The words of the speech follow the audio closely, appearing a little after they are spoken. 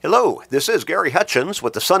Hello, this is Gary Hutchins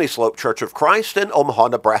with the Sunny Slope Church of Christ in Omaha,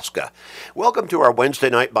 Nebraska. Welcome to our Wednesday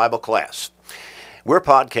night Bible class. We're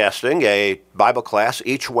podcasting a Bible class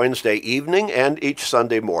each Wednesday evening and each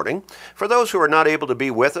Sunday morning. For those who are not able to be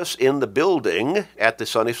with us in the building at the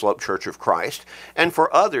Sunny Slope Church of Christ, and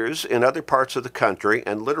for others in other parts of the country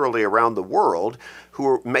and literally around the world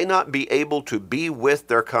who may not be able to be with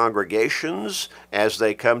their congregations as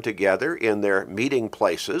they come together in their meeting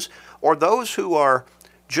places, or those who are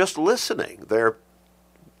just listening. They're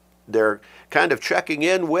kind of checking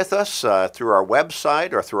in with us through our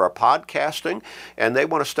website or through our podcasting, and they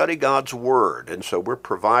want to study God's Word. And so we're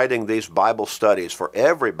providing these Bible studies for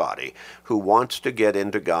everybody who wants to get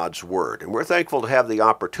into God's Word. And we're thankful to have the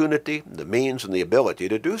opportunity, the means, and the ability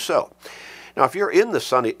to do so. Now, if you're in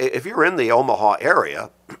the Omaha area,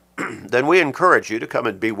 then we encourage you to come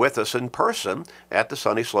and be with us in person at the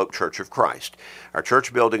Sunny Slope Church of Christ. Our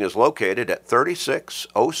church building is located at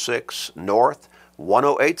 3606 North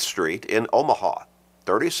 108th Street in Omaha.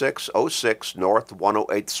 3606 North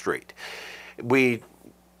 108th Street. We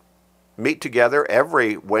meet together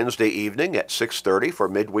every Wednesday evening at 6:30 for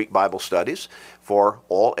midweek Bible studies for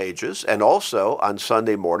all ages, and also on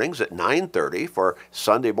Sunday mornings at 9:30 for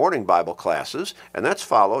Sunday morning Bible classes, and that's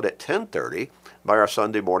followed at 10:30 by our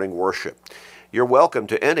Sunday morning worship. You're welcome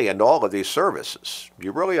to any and all of these services.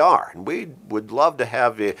 You really are. And we would love to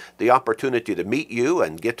have the opportunity to meet you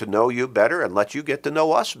and get to know you better and let you get to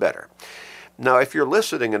know us better. Now, if you're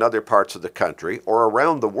listening in other parts of the country or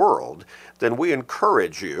around the world, then we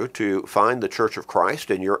encourage you to find the Church of Christ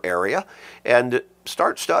in your area and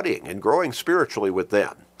start studying and growing spiritually with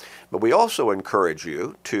them. But we also encourage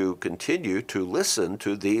you to continue to listen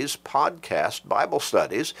to these podcast Bible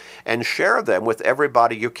studies and share them with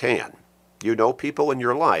everybody you can. You know people in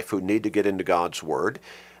your life who need to get into God's Word,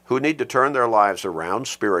 who need to turn their lives around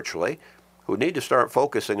spiritually, who need to start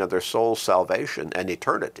focusing on their soul's salvation and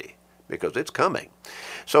eternity, because it's coming.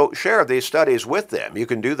 So share these studies with them. You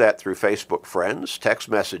can do that through Facebook friends, text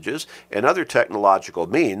messages, and other technological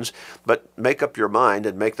means, but make up your mind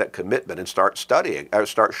and make that commitment and start studying, or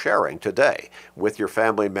start sharing today with your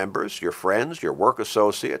family members, your friends, your work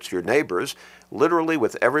associates, your neighbors, literally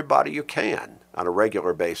with everybody you can on a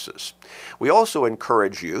regular basis. We also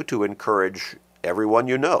encourage you to encourage everyone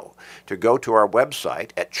you know to go to our website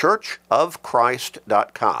at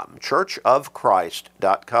churchofchrist.com,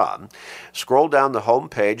 churchofchrist.com. Scroll down the home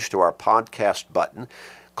page to our podcast button,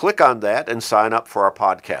 click on that, and sign up for our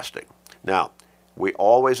podcasting. Now, we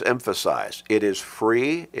always emphasize it is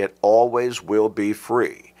free, it always will be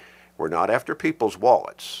free. We're not after people's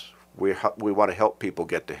wallets. We want to help people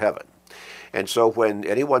get to heaven. And so when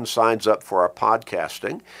anyone signs up for our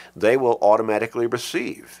podcasting, they will automatically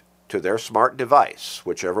receive to their smart device,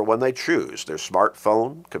 whichever one they choose, their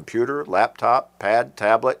smartphone, computer, laptop, pad,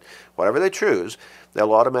 tablet, whatever they choose,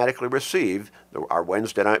 they'll automatically receive our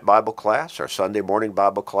Wednesday night Bible class, our Sunday morning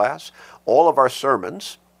Bible class, all of our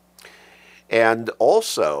sermons, and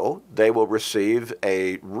also they will receive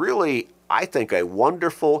a really, I think, a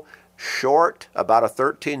wonderful, short, about a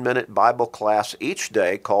 13-minute Bible class each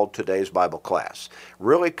day called Today's Bible Class,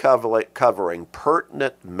 really covering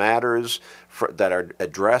pertinent matters that are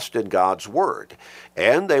addressed in God's Word.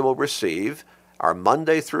 And they will receive our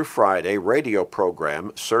Monday through Friday radio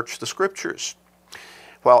program, Search the Scriptures.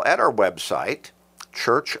 Well, at our website,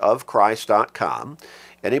 churchofchrist.com,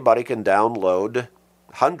 anybody can download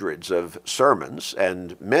hundreds of sermons,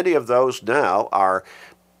 and many of those now are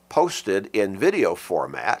posted in video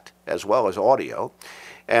format as well as audio,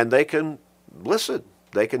 and they can listen,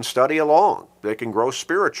 they can study along, they can grow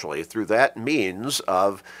spiritually through that means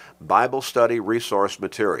of Bible study resource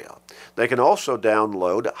material. They can also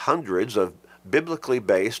download hundreds of biblically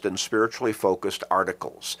based and spiritually focused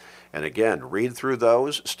articles. And again, read through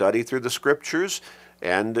those, study through the Scriptures,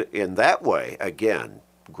 and in that way, again,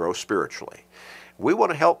 grow spiritually. We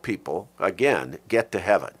want to help people, again, get to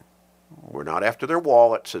heaven. We're not after their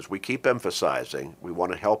wallets, as we keep emphasizing. We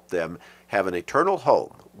want to help them have an eternal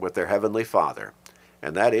home with their Heavenly Father,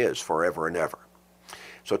 and that is forever and ever.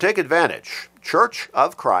 So take advantage,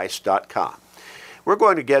 churchofchrist.com. We're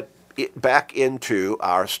going to get back into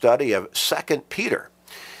our study of 2 Peter.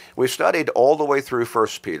 We studied all the way through 1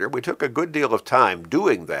 Peter. We took a good deal of time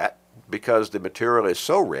doing that because the material is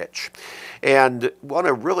so rich, and want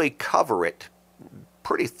to really cover it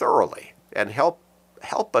pretty thoroughly and help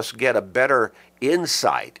us get a better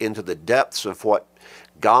insight into the depths of what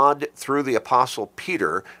God, through the Apostle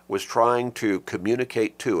Peter, was trying to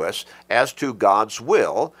communicate to us as to God's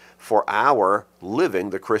will for our living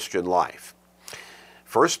the Christian life.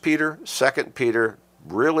 1 Peter, 2 Peter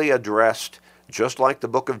really addressed, just like the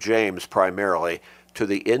book of James primarily, to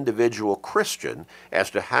the individual Christian as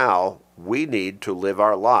to how we need to live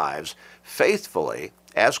our lives faithfully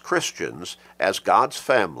as Christians, as God's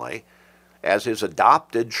family, as His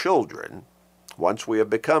adopted children, once we have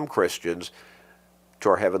become Christians, to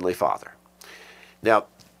our Heavenly Father. Now,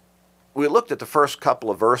 we looked at the first couple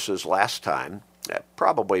of verses last time,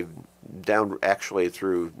 probably down actually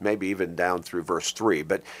through, maybe even down through verse 3,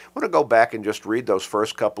 but I want to go back and just read those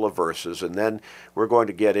first couple of verses, and then we're going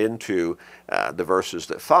to get into the verses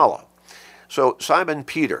that follow. So Simon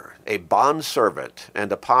Peter, a bondservant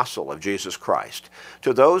and apostle of Jesus Christ,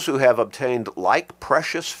 to those who have obtained like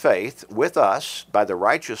precious faith with us by the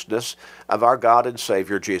righteousness of our God and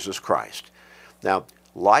Savior Jesus Christ. Now,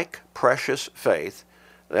 like precious faith,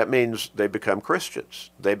 that means they become Christians.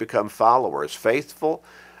 They become followers, faithful,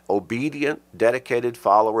 obedient, dedicated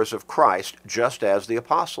followers of Christ, just as the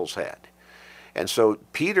apostles had. And so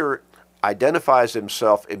Peter identifies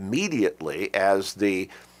himself immediately as the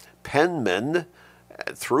penman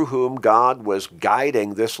through whom God was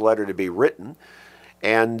guiding this letter to be written,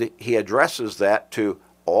 and he addresses that to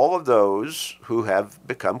all of those who have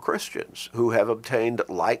become Christians, who have obtained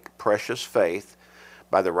like precious faith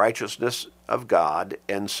by the righteousness of God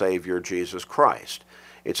and Savior Jesus Christ.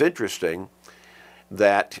 It's interesting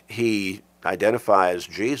that he identifies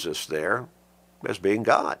Jesus there as being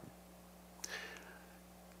God,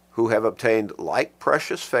 who have obtained like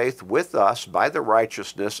precious faith with us by the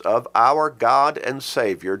righteousness of our God and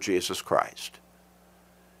Savior Jesus Christ.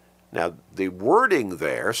 Now, the wording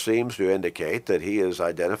there seems to indicate that he is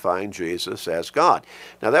identifying Jesus as God.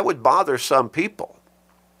 Now, that would bother some people,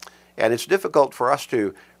 and it's difficult for us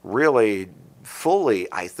to really fully,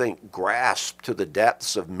 I think, grasp to the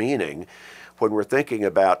depths of meaning when we're thinking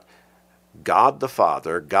about God the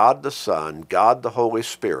Father, God the Son, God the Holy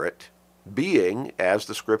Spirit, being, as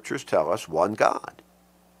the Scriptures tell us, one God.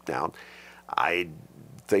 Now, I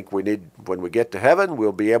think we need, when we get to heaven,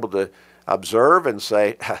 we'll be able to observe and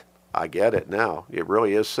say, I get it now. It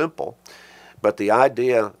really is simple. But the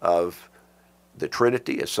idea of the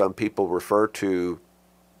Trinity, as some people refer to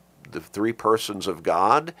the three persons of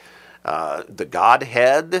God, the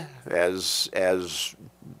Godhead, as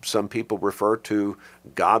some people refer to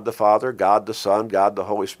God the Father, God the Son, God the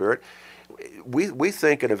Holy Spirit, we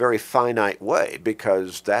think in a very finite way,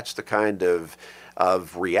 because that's the kind of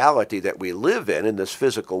reality that we live in this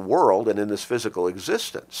physical world and in this physical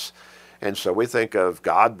existence. And so we think of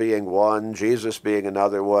God being one, Jesus being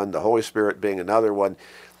another one, the Holy Spirit being another one.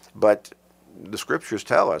 But the Scriptures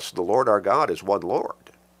tell us the Lord our God is one Lord.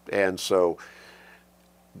 And so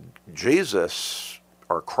Jesus,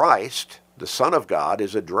 or Christ, the Son of God,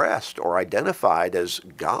 is addressed or identified as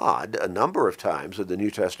God a number of times in the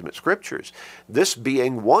New Testament Scriptures, this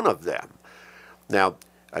being one of them. Now,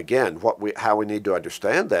 again, how we need to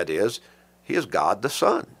understand that is, he is God the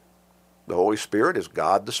Son. The Holy Spirit is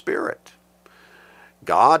God the Spirit.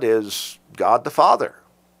 God is God the Father.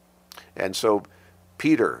 And so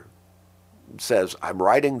Peter says, I'm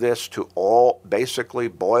writing this to all, basically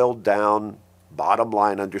boiled down, bottom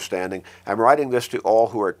line understanding, I'm writing this to all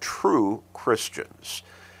who are true Christians.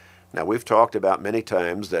 Now, we've talked about many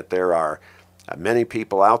times that there are many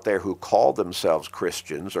people out there who call themselves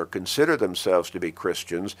Christians or consider themselves to be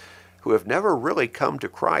Christians who have never really come to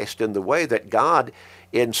Christ in the way that God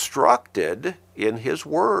instructed in His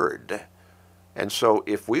Word. And so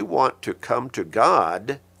if we want to come to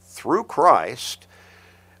God through Christ,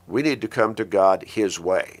 we need to come to God His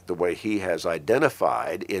way, the way He has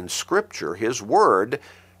identified in Scripture, His Word,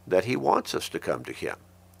 that He wants us to come to Him.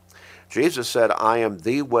 Jesus said, I am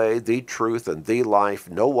the way, the truth, and the life.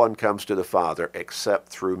 No one comes to the Father except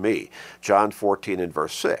through me. John 14 and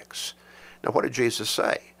verse 6. Now, what did Jesus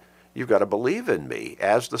say? You've got to believe in me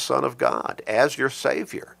as the Son of God, as your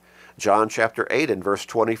Savior. John chapter 8 and verse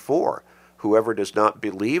 24. Whoever does not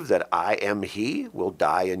believe that I am He will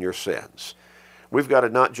die in your sins. We've got to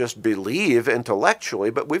not just believe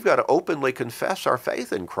intellectually, but we've got to openly confess our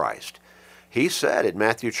faith in Christ. He said in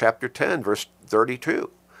Matthew chapter 10, verse 32,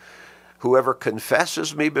 whoever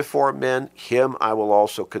confesses me before men, him I will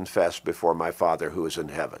also confess before my Father who is in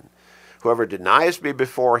heaven. Whoever denies me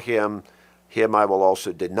before him, him I will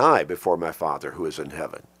also deny before my Father who is in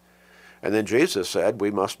heaven. And then Jesus said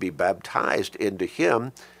we must be baptized into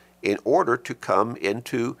Him in order to come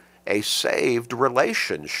into a saved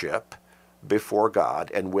relationship before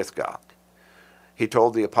God and with God. He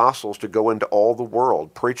told the apostles to go into all the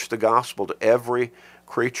world, preach the gospel to every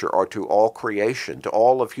creature or to all creation, to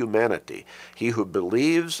all of humanity. He who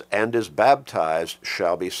believes and is baptized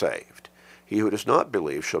shall be saved. He who does not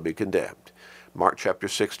believe shall be condemned. Mark chapter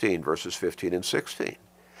 16, verses 15 and 16.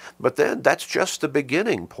 But then that's just the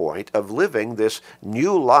beginning point of living this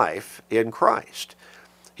new life in Christ.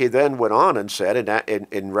 He then went on and said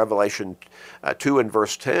in Revelation 2 and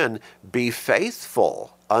verse 10, "Be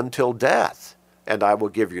faithful until death, and I will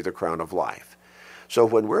give you the crown of life." So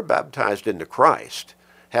when we're baptized into Christ,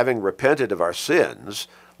 having repented of our sins,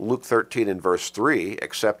 Luke 13 and verse 3,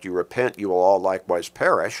 "Except you repent, you will all likewise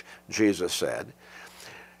perish," Jesus said,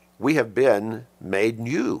 we have been made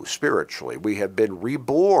new spiritually. We have been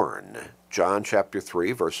reborn. John chapter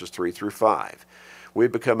 3, verses 3 through 5.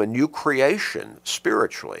 We've become a new creation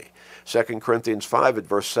spiritually. 2 Corinthians 5 at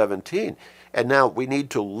verse 17. And now we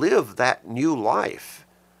need to live that new life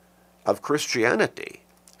of Christianity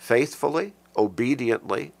faithfully,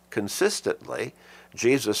 obediently, consistently,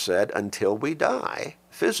 Jesus said, until we die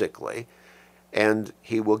physically, and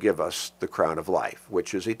he will give us the crown of life,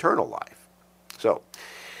 which is eternal life. So,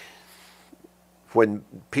 when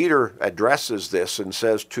Peter addresses this and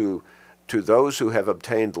says to those who have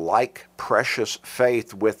obtained like precious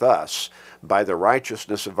faith with us by the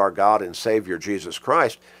righteousness of our God and Savior Jesus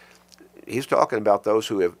Christ, he's talking about those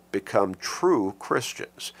who have become true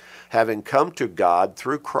Christians, having come to God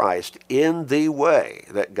through Christ in the way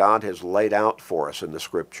that God has laid out for us in the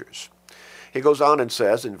Scriptures. He goes on and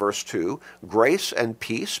says in verse 2, "Grace and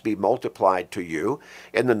peace be multiplied to you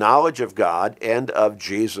in the knowledge of God and of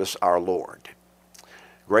Jesus our Lord."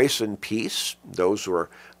 Grace and peace, those were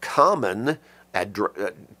common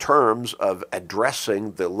terms of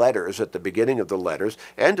addressing the letters at the beginning of the letters,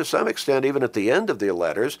 and to some extent even at the end of the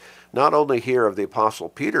letters, not only here of the Apostle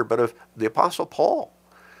Peter, but of the Apostle Paul.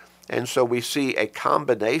 And so we see a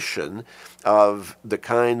combination of the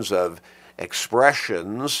kinds of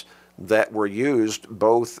expressions that were used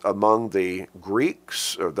both among the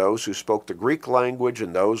Greeks, or those who spoke the Greek language,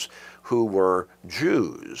 and those who were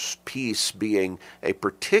Jews, peace being a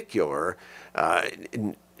particular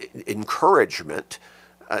encouragement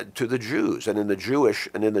to the Jews and in the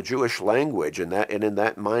Jewish language and in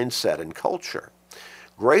that mindset and culture.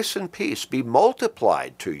 Grace and peace be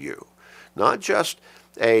multiplied to you, not just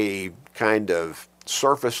a kind of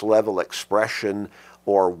surface level expression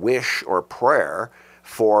or wish or prayer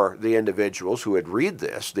for the individuals who would read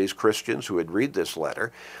this, these Christians who would read this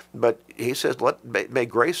letter, but he says, may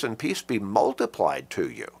grace and peace be multiplied to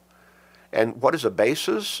you. And what is a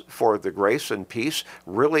basis for the grace and peace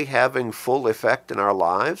really having full effect in our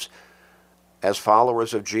lives as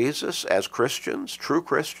followers of Jesus, as Christians, true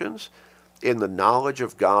Christians, in the knowledge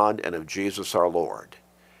of God and of Jesus our Lord?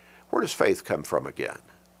 Where does faith come from again?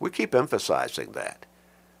 We keep emphasizing that.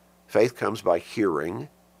 Faith comes by hearing,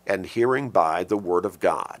 and hearing by the Word of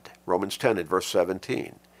God. Romans 10 and verse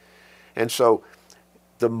 17. And so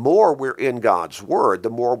the more we're in God's Word, the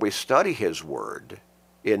more we study His Word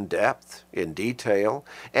in depth, in detail,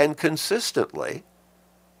 and consistently,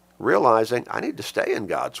 realizing I need to stay in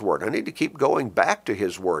God's Word. I need to keep going back to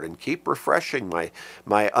His Word and keep refreshing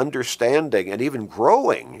my understanding and even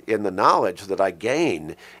growing in the knowledge that I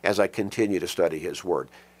gain as I continue to study His Word.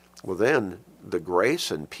 Well, then the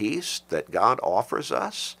grace and peace that God offers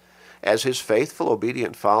us as His faithful,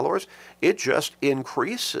 obedient followers, it just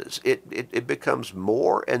increases. It becomes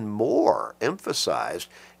more and more emphasized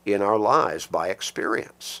in our lives by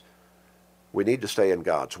experience. We need to stay in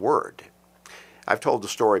God's Word. I've told the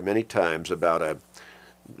story many times about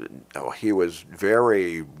he was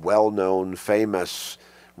very well-known, famous,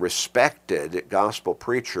 respected gospel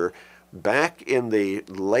preacher back in the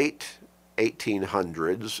late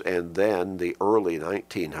 1800s and then the early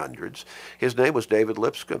 1900s. His name was David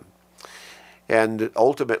Lipscomb. And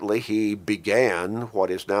ultimately he began what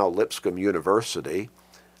is now Lipscomb University,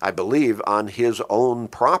 I believe on his own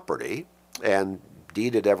property, and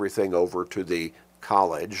deeded everything over to the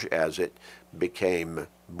college as it became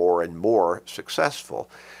more and more successful.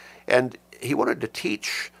 And he wanted to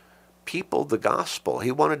teach people the gospel.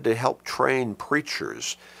 He wanted to help train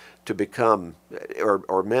preachers to become,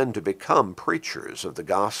 or men to become preachers of the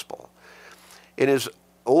gospel. In his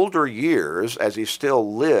older years, as he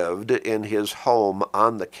still lived in his home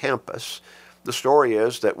on the campus, the story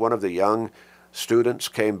is that one of the young students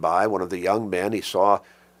came by, one of the young men. He saw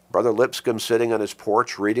Brother Lipscomb sitting on his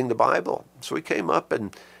porch reading the Bible. So he came up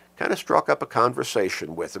and kind of struck up a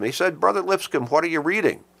conversation with him. He said, "Brother Lipscomb, what are you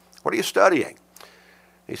reading? What are you studying?"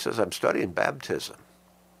 He says, "I'm studying baptism."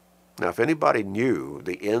 Now, if anybody knew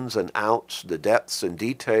the ins and outs, the depths and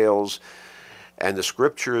details, and the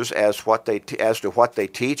Scriptures as to what they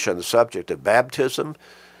teach on the subject of baptism,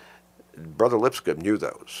 Brother Lipscomb knew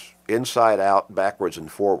those, inside out, backwards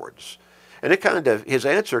and forwards. And his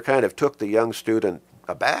answer kind of took the young student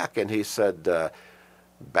aback, and he said,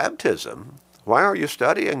 "Baptism? Why are you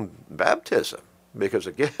studying baptism?" because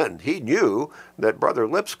again, he knew that Brother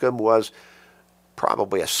Lipscomb was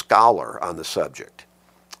probably a scholar on the subject.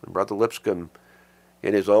 And Brother Lipscomb,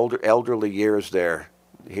 in his elderly years there,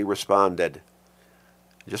 he responded,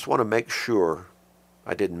 "I just want to make sure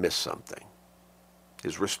I didn't miss something."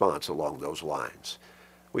 His response along those lines.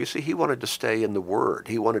 Well, you see, he wanted to stay in the Word.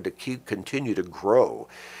 He wanted to continue to grow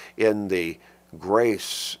in the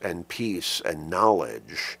grace and peace and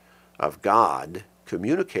knowledge of God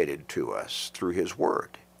communicated to us through His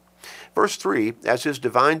Word. Verse 3, as His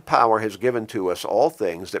divine power has given to us all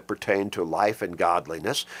things that pertain to life and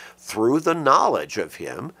godliness through the knowledge of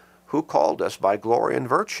Him who called us by glory and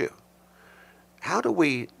virtue. How do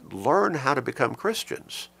we learn how to become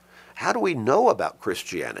Christians? How do we know about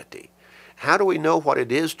Christianity? How do we know what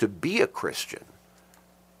it is to be a Christian?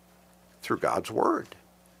 Through God's Word.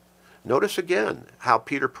 Notice again how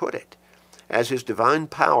Peter put it. As His divine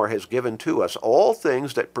power has given to us all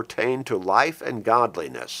things that pertain to life and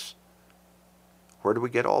godliness. Where do we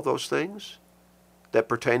get all those things that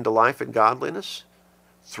pertain to life and godliness?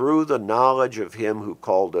 Through the knowledge of Him who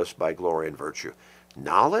called us by glory and virtue.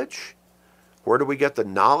 Knowledge? Where do we get the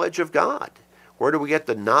knowledge of God? Where do we get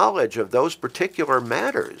the knowledge of those particular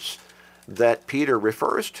matters that Peter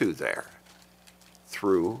refers to there?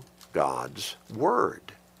 Through God's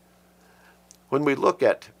Word. When we look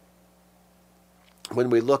at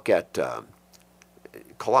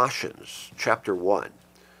Colossians chapter 1,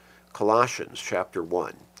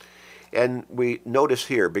 and we notice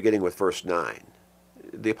here, beginning with verse 9,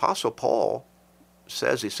 the Apostle Paul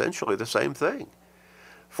says essentially the same thing.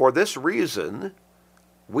 For this reason,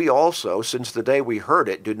 we also, since the day we heard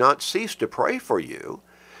it, do not cease to pray for you,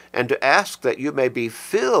 and to ask that you may be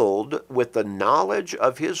filled with the knowledge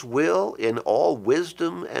of His will in all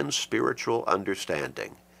wisdom and spiritual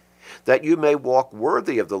understanding, that you may walk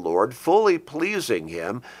worthy of the Lord, fully pleasing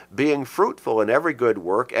Him, being fruitful in every good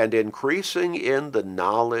work, and increasing in the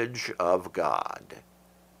knowledge of God.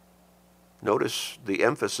 Notice the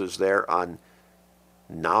emphasis there on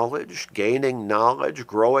knowledge, gaining knowledge,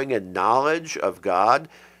 growing in knowledge of God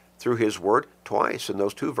through His Word, twice in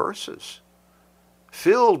those two verses.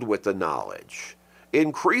 Filled with the knowledge,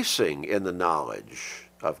 increasing in the knowledge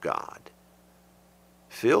of God.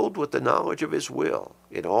 Filled with the knowledge of His will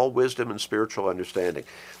in all wisdom and spiritual understanding.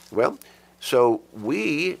 Well, so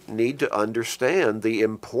we need to understand the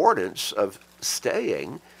importance of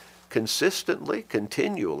staying consistently,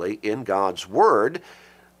 continually in God's Word.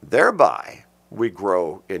 Thereby, we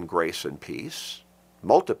grow in grace and peace,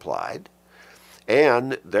 multiplied,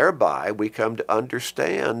 and thereby we come to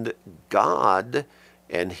understand God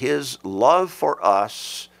and His love for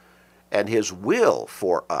us and His will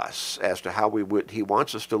for us as to how He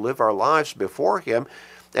wants us to live our lives before Him,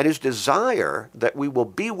 and His desire that we will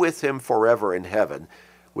be with Him forever in heaven.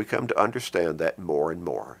 We come to understand that more and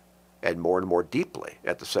more deeply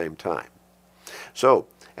at the same time. So,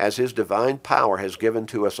 as His divine power has given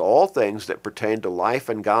to us all things that pertain to life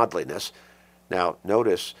and godliness. Now,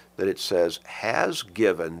 notice that it says, has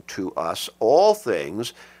given to us all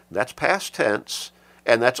things. That's past tense,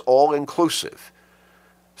 and that's all inclusive.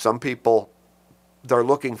 Some people, they're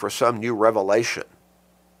looking for some new revelation.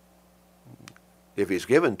 If He's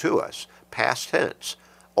given to us, past tense,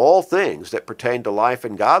 all things that pertain to life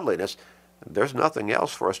and godliness, there's nothing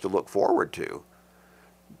else for us to look forward to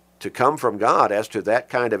come from God as to that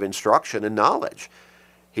kind of instruction and knowledge.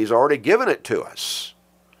 He's already given it to us.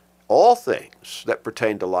 All things that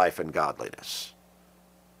pertain to life and godliness.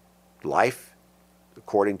 Life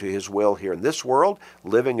according to His will here in this world,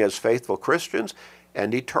 living as faithful Christians,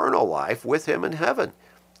 and eternal life with Him in heaven.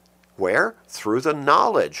 Where? Through the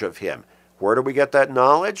knowledge of Him. Where do we get that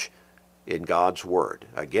knowledge? In God's Word.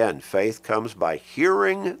 Again, faith comes by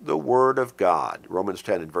hearing the Word of God. Romans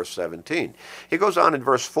 10 and verse 17. He goes on in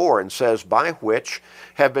verse 4 and says, by which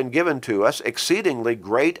have been given to us exceedingly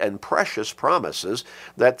great and precious promises,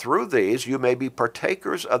 that through these you may be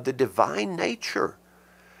partakers of the divine nature,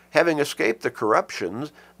 having escaped the corruption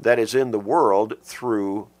that is in the world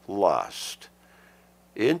through lust.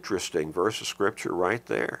 Interesting verse of Scripture right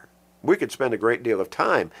there. We could spend a great deal of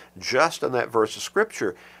time just on that verse of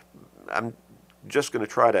Scripture. I'm just going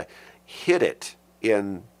to try to hit it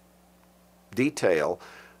in detail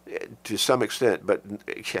to some extent, but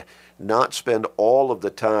not spend all of the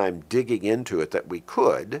time digging into it that we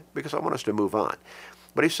could, because I want us to move on.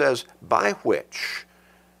 But he says, by which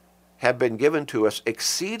have been given to us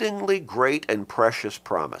exceedingly great and precious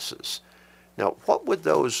promises. Now, what would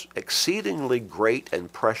those exceedingly great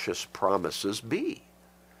and precious promises be?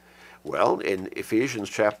 Well, in Ephesians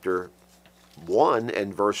chapter 1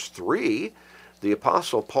 and verse 3, the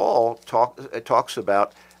Apostle Paul talks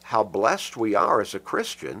about how blessed we are as a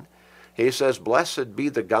Christian, he says, "Blessed be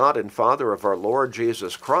the God and Father of our Lord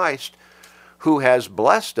Jesus Christ, who has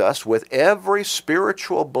blessed us with every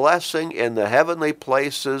spiritual blessing in the heavenly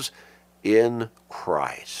places in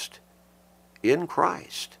Christ." In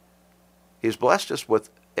Christ. He's blessed us with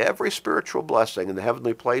every spiritual blessing in the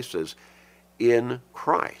heavenly places in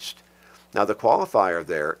Christ. Now the qualifier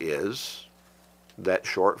there is that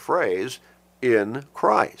short phrase, in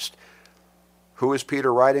Christ. Who is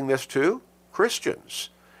Peter writing this to? Christians.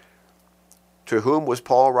 To whom was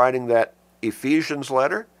Paul writing that Ephesians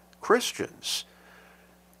letter? Christians.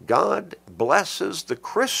 God blesses the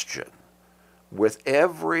Christian with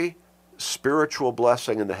every spiritual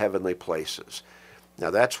blessing in the heavenly places. Now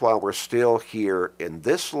that's why we're still here in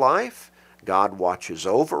this life. God watches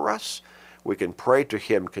over us. We can pray to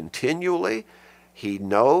him continually. He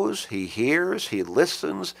knows, he hears, he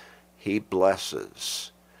listens, he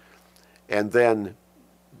blesses. And then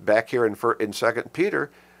back here in 2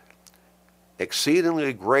 Peter,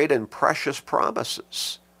 exceedingly great and precious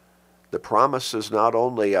promises. The promises not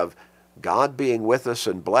only of God being with us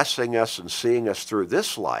and blessing us and seeing us through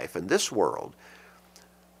this life and this world,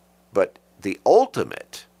 but the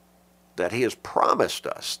ultimate, that he has promised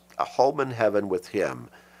us a home in heaven with him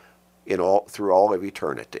through all of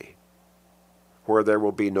eternity, where there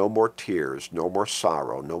will be no more tears, no more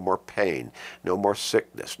sorrow, no more pain, no more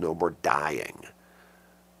sickness, no more dying.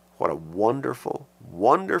 What a wonderful,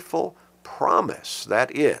 wonderful promise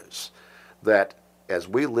that is, that as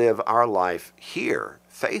we live our life here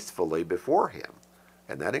faithfully before him,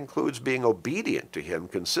 and that includes being obedient to him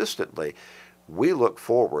consistently, we look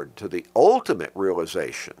forward to the ultimate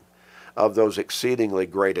realization of those exceedingly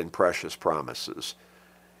great and precious promises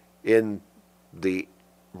in the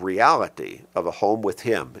reality of a home with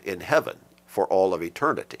him in heaven for all of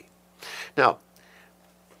eternity. Now,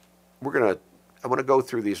 I want to go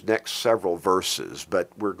through these next several verses, but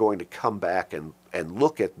we're going to come back and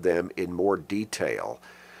look at them in more detail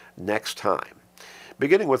next time.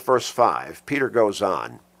 Beginning with verse 5, Peter goes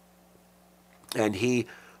on, and he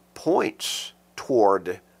points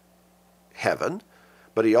toward heaven,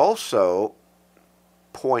 but he also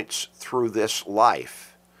points through this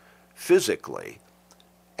life physically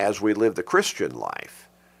as we live the Christian life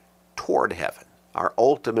toward heaven, our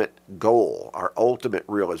ultimate goal, our ultimate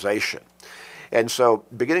realization. And so,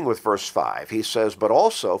 beginning with verse 5, he says, "But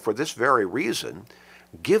also for this very reason,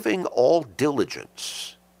 giving all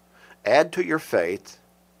diligence, add to your faith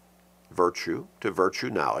virtue, to virtue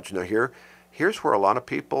knowledge." Now here's where a lot of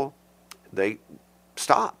people, they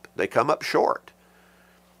stop. They come up short.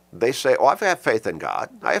 They say, "Oh, I have faith in God.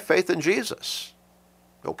 I have faith in Jesus."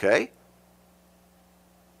 Okay?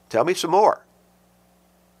 Tell me some more.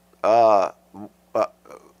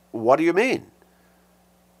 What do you mean?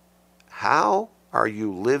 How are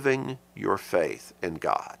you living your faith in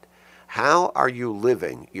God? How are you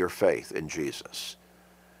living your faith in Jesus?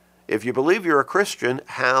 If you believe you're a Christian,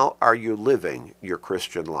 how are you living your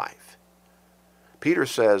Christian life? Peter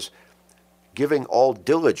says, giving all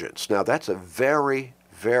diligence. Now that's a very,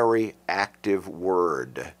 very active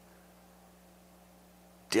word.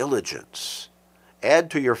 Diligence.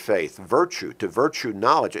 Add to your faith virtue, to virtue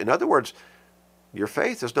knowledge. In other words, your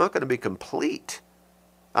faith is not going to be complete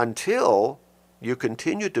until you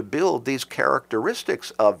continue to build these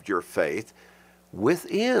characteristics of your faith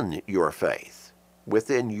within your faith,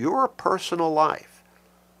 within your personal life.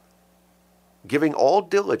 Giving all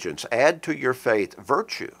diligence, add to your faith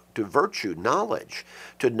virtue, to virtue knowledge,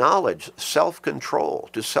 to knowledge self-control,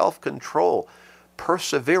 to self-control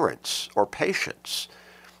perseverance or patience,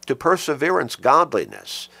 to perseverance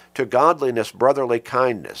godliness, to godliness brotherly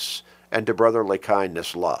kindness, and to brotherly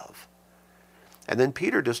kindness love. And then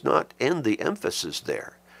Peter does not end the emphasis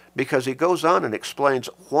there, because he goes on and explains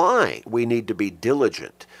why we need to be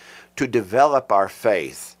diligent to develop our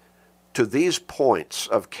faith to these points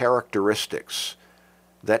of characteristics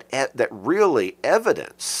that really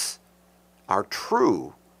evidence our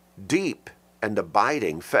true, deep, and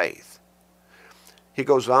abiding faith. He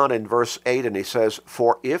goes on in verse 8 and he says,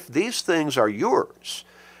 "For if these things are yours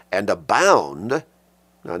and abound,"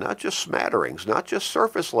 now not just smatterings, not just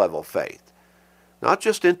surface level faith, not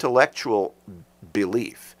just intellectual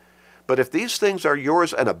belief, but if these things are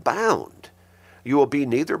yours and abound, you will be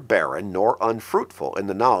neither barren nor unfruitful in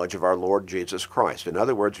the knowledge of our Lord Jesus Christ. In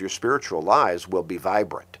other words, your spiritual lives will be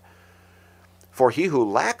vibrant. For he who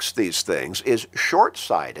lacks these things is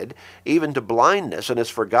short-sighted, even to blindness, and has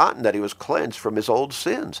forgotten that he was cleansed from his old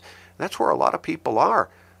sins. That's where a lot of people are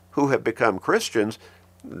who have become Christians.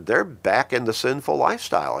 They're back in the sinful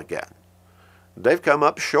lifestyle again. They've come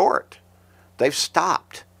up short. They've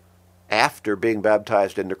stopped. after being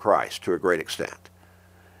baptized into Christ to a great extent.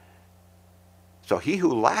 So he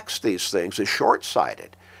who lacks these things is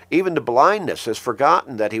short-sighted. Even to blindness has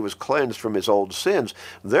forgotten that he was cleansed from his old sins.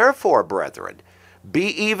 Therefore, brethren, be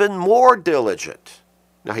even more diligent.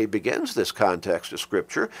 Now he begins this context of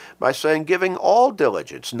Scripture by saying, giving all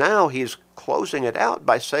diligence. Now he's closing it out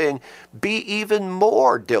by saying, be even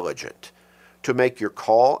more diligent to make your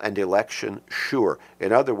call and election sure.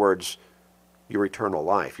 In other words, your eternal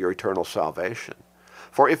life, your eternal salvation.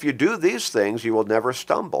 For if you do these things, you will never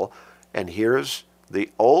stumble. And here's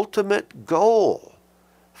the ultimate goal.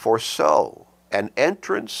 For so an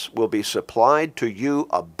entrance will be supplied to you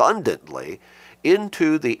abundantly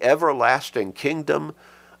into the everlasting kingdom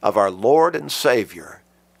of our Lord and Savior,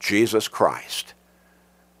 Jesus Christ.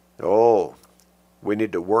 Oh, we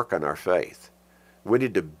need to work on our faith. We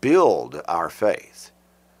need to build our faith,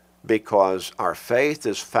 because our faith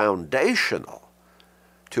is foundational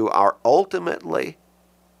to our ultimately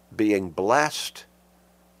being blessed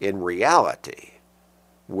in reality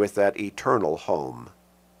with that eternal home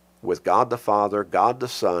with God the Father, God the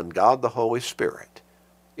Son, God the Holy Spirit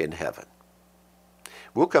in heaven.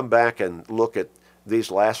 We'll come back and look at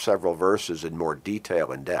these last several verses in more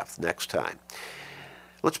detail and depth next time.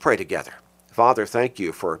 Let's pray together. Father, thank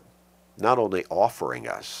you for not only offering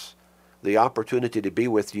us the opportunity to be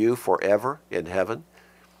with you forever in heaven,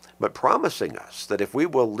 but promising us that if we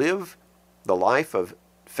will live the life of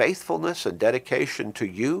faithfulness and dedication to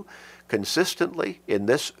you consistently in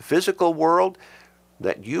this physical world,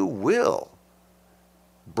 that you will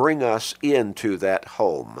bring us into that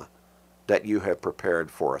home that you have prepared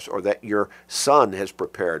for us, or that your Son has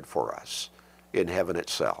prepared for us in heaven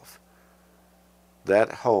itself.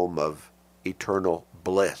 That home of eternal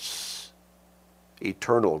bliss,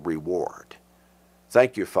 eternal reward.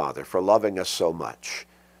 Thank you, Father, for loving us so much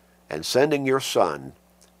and sending your Son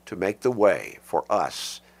to make the way for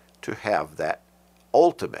us to have that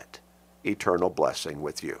ultimate eternal blessing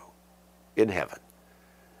with you in heaven.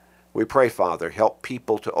 We pray, Father, help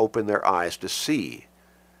people to open their eyes to see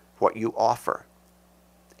what you offer,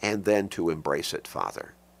 and then to embrace it,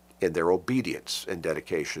 Father, in their obedience and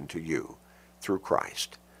dedication to you through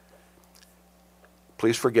Christ.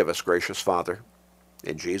 Please forgive us, gracious Father.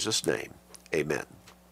 In Jesus' name, amen.